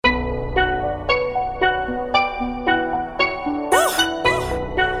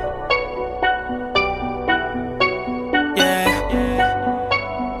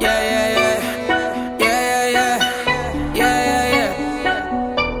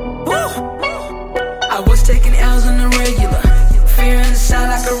taking L's on the regular, fearing to sound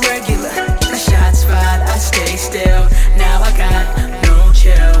like a regular. The shots fired, I stay still. Now I got no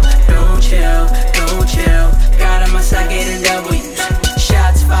chill, no chill, no chill. Got on my side getting W's.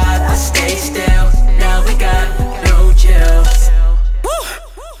 Shots fired, I stay still. Now we got no chill.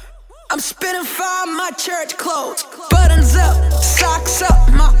 I'm spitting fire in my church clothes. Buttons up, socks up.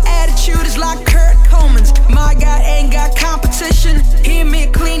 My attitude is like Kurt Coleman's. My God ain't got competition. Hear me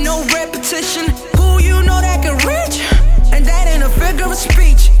clean, no repetition. Who you know that can reach? And that ain't a figure of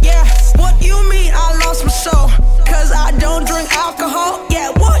speech. Yeah, what you mean I lost my soul? Cause I don't drink alcohol.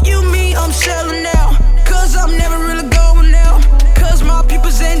 Yeah, what you mean I'm selling now? Cause I'm never really going out. Cause my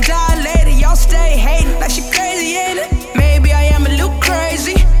people's ain't dilated. Y'all stay hating like she crazy, ain't it? Maybe I am a little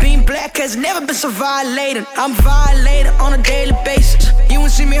crazy. Being black has never been so violated. I'm violated on a daily basis. You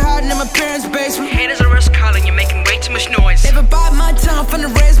won't see me hiding in my parents' basement. Haters are us calling, you're making way too much noise. Never bite my tongue,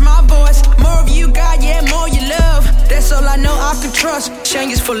 finna raise my voice. More of you got, yeah, more you love. That's all I know I can trust.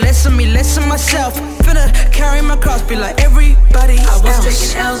 Changes for less of me, less of myself. Finna carry my cross, be like everybody else. I was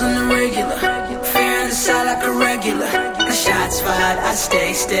taking L's on the regular, fearing to sound like a regular. The shots fired, I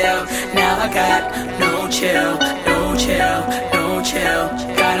stay still. Now I got no chill, no chill, no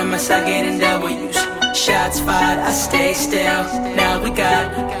chill. Got on my side getting W's. Shots fired, I stay still. Now we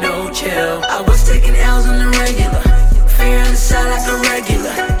got no chill. I was taking L's on the regular, fearing to sound like a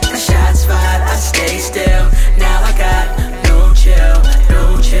regular. The shots fired, I stay still. Now I got no chill,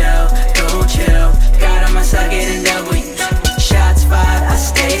 no chill, no chill. Got on my side getting W's. Shots fired, I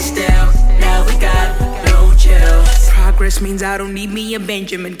stay still. Now we got no chill. Progress means I don't need me a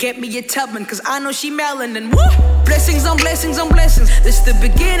Benjamin. Get me a Tubman, cause I know she melanin. Woo! Blessings on blessings on blessings. This the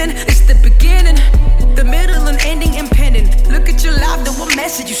beginning, it's the beginning. The middle and ending impending. Look at your life, then what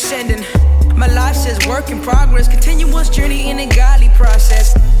message you sending? My life says work in progress, continuous journey in a godly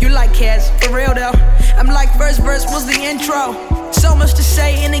process. You like cats, for real though. I'm like first verse was the intro. So much to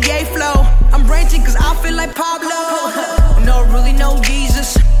say in a gay flow. I'm ranting cause I feel like Pablo. No, really no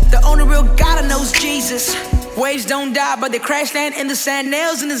Jesus. The only real God I know is Jesus. Waves don't die, but they crash land in the sand.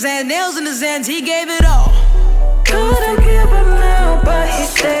 Nails in his hands, nails in his hands. He gave it all. Couldn't give him now, but he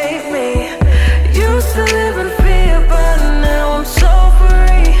saved me. Used to live in fear, but now I'm so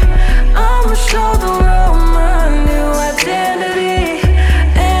free. I'ma show the world my new identity,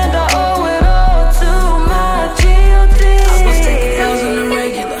 and I owe it all to my G.O.D. I was taking L's on the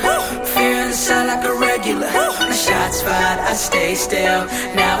regular, fearing to sound like a regular. The shots fired, I stay still.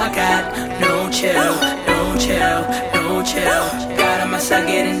 Now I got no chill, no chill, no chill. Got on my side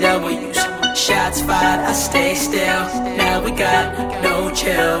getting W's. Shots fired, I stay still. Now we got no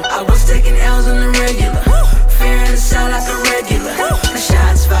chill. I was taking L's on the regular.